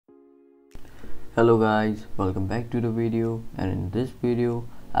Hello guys, welcome back to the video, and in this video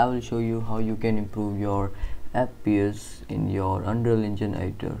I will show you how you can improve your FPS in your Unreal Engine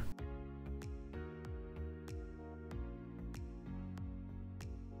editor.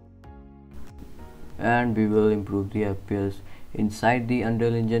 And we will improve the FPS inside the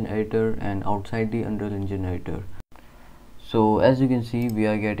Unreal Engine editor and outside the Unreal Engine editor. So as you can see, we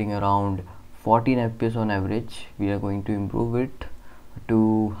are getting around 14 FPS on average. We are going to improve it to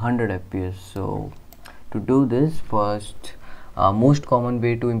 100 FPS. So to do this, first most common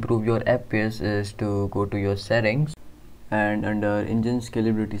way to improve your FPS is to go to your settings, and under engine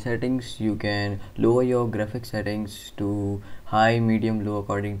scalability settings you can lower your graphic settings to high, medium, low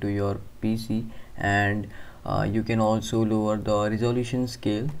according to your PC, and you can also lower the resolution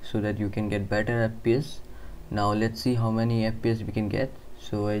scale so that you can get better FPS. Now let's see how many FPS we can get.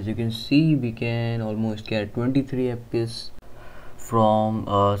 So as you can see, we can almost get 23 FPS from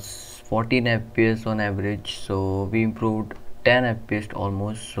 14 FPS on average, so we improved 10 FPS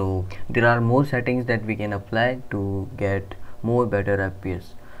almost. So there are more settings that we can apply to get more better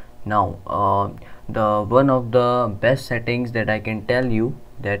FPS. Now the one of the best settings that I can tell you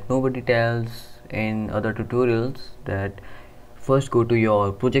that nobody tells in other tutorials, that first go to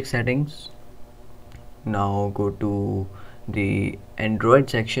your project settings. Now go to the Android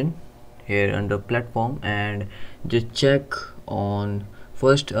section here under platform, and just check on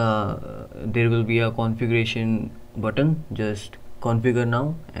first there will be a configuration button. Just configure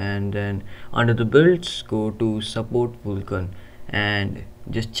now, and then under the builds go to support Vulkan and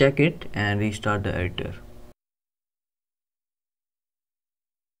just check it and restart the editor.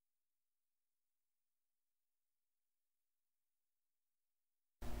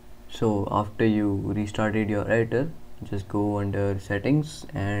 So after you restarted your editor, just go under settings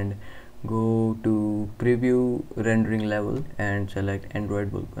and go to preview rendering level and select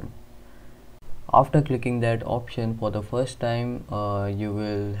Android Vulkan. After clicking that option for the first time, you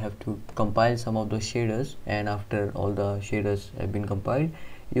will have to compile some of the shaders, and after all the shaders have been compiled,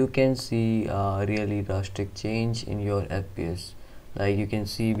 you can see a really drastic change in your FPS. Like you can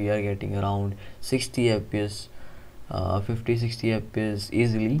see, we are getting around 60 FPS, 50-60 FPS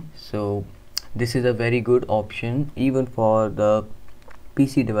easily. So this is a very good option even for the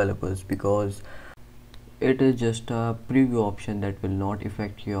PC developers, because it is just a preview option that will not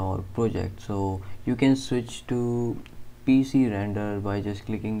affect your project. So you can switch to PC render by just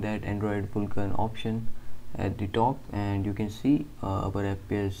clicking that Android Vulkan option at the top, and you can see our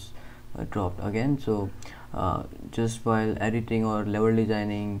FPS dropped again. So just while editing or level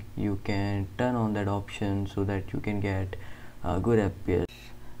designing, you can turn on that option so that you can get good FPS.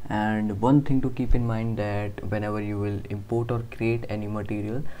 And one thing to keep in mind, that whenever you will import or create any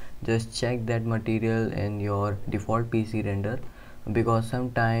material, just check that material in your default PC render, because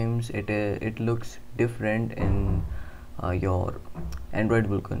sometimes it looks different in your Android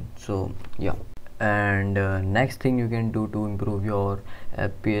Vulkan. So yeah. And next thing you can do to improve your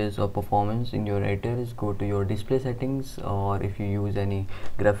FPS or performance in your editor is go to your display settings, or if you use any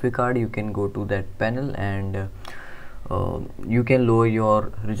graphic card, you can go to that panel, and you can lower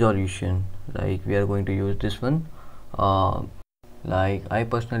your resolution. Like we are going to use this one. Like I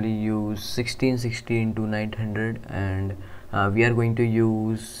personally use 1660 into 900, and we are going to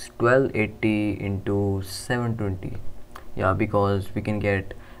use 1280 into 720. Yeah, because we can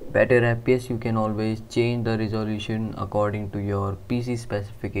get better FPS. You can always change the resolution according to your PC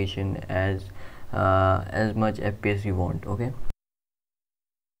specification as much FPS you want. Okay.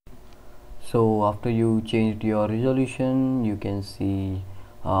 So after you changed your resolution, you can see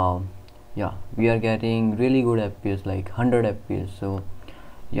yeah, we are getting really good FPS, like 100 FPS. So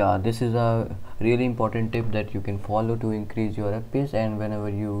yeah, this is a really important tip that you can follow to increase your FPS. And whenever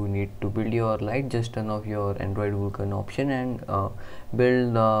you need to build your light, just turn off your Android Vulkan option and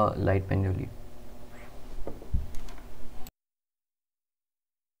build the light manually.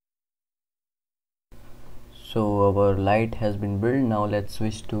 So our light has been built. Now let's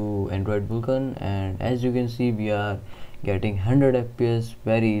switch to Android Vulkan, and as you can see, we are getting 100 FPS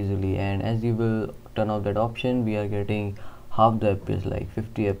very easily. And as you will turn off that option, we are getting half the FPS, like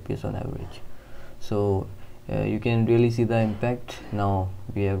 50 FPS on average. So you can really see the impact. Now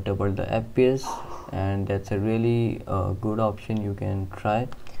we have doubled the FPS, and that's a really good option you can try.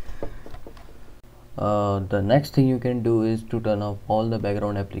 The next thing you can do is to turn off all the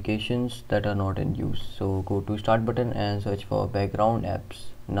background applications that are not in use. So go to start button and search for background apps.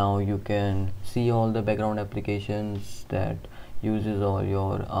 Now you can see all the background applications that uses all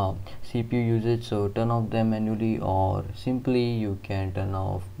your CPU usage. So turn off them manually, or simply you can turn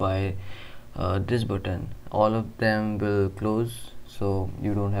off by this button. All of them will close. so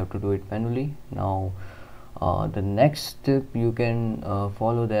you don't have to do it manually. Now the next step you can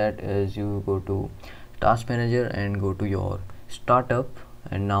follow, that is you go to task manager and go to your startup,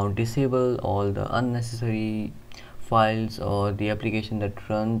 and now disable all the unnecessary files or the application that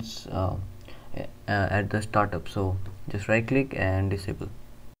runs at the startup. So just right click and disable.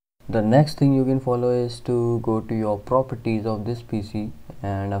 The next thing you can follow is to go to your properties of this PC,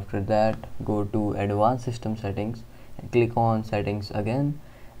 and after that go to advanced system settings and click on settings again,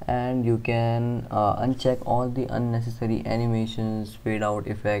 and you can uncheck all the unnecessary animations, fade out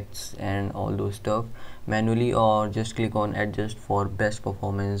effects and all those stuff manually, or just click on adjust for best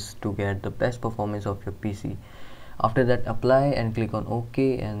performance to get the best performance of your PC. After that apply and click on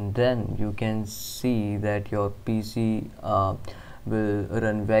OK, and then you can see that your PC will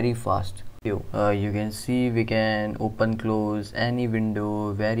run very fast. You can see we can open close any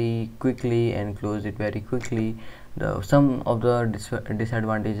window very quickly and close it very quickly. Some of the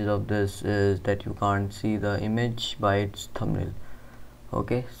disadvantages of this is that you can't see the image by its thumbnail.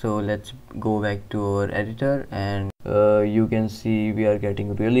 Okay, so let's go back to our editor, and you can see we are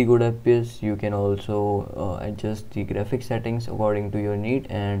getting really good FPS. You can also adjust the graphic settings according to your need,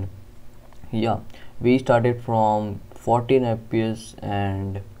 and yeah, we started from 14 FPS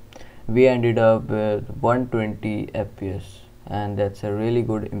and we ended up with 120 FPS, and that's a really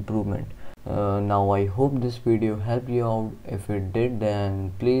good improvement. Now I hope this video helped you out. If it did,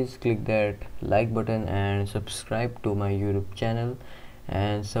 then please click that like button and subscribe to my YouTube channel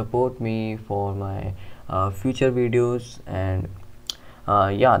and support me for my future videos. And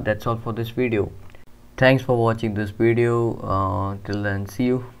yeah, that's all for this video. Thanks for watching this video. Till then, see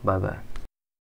you. Bye bye.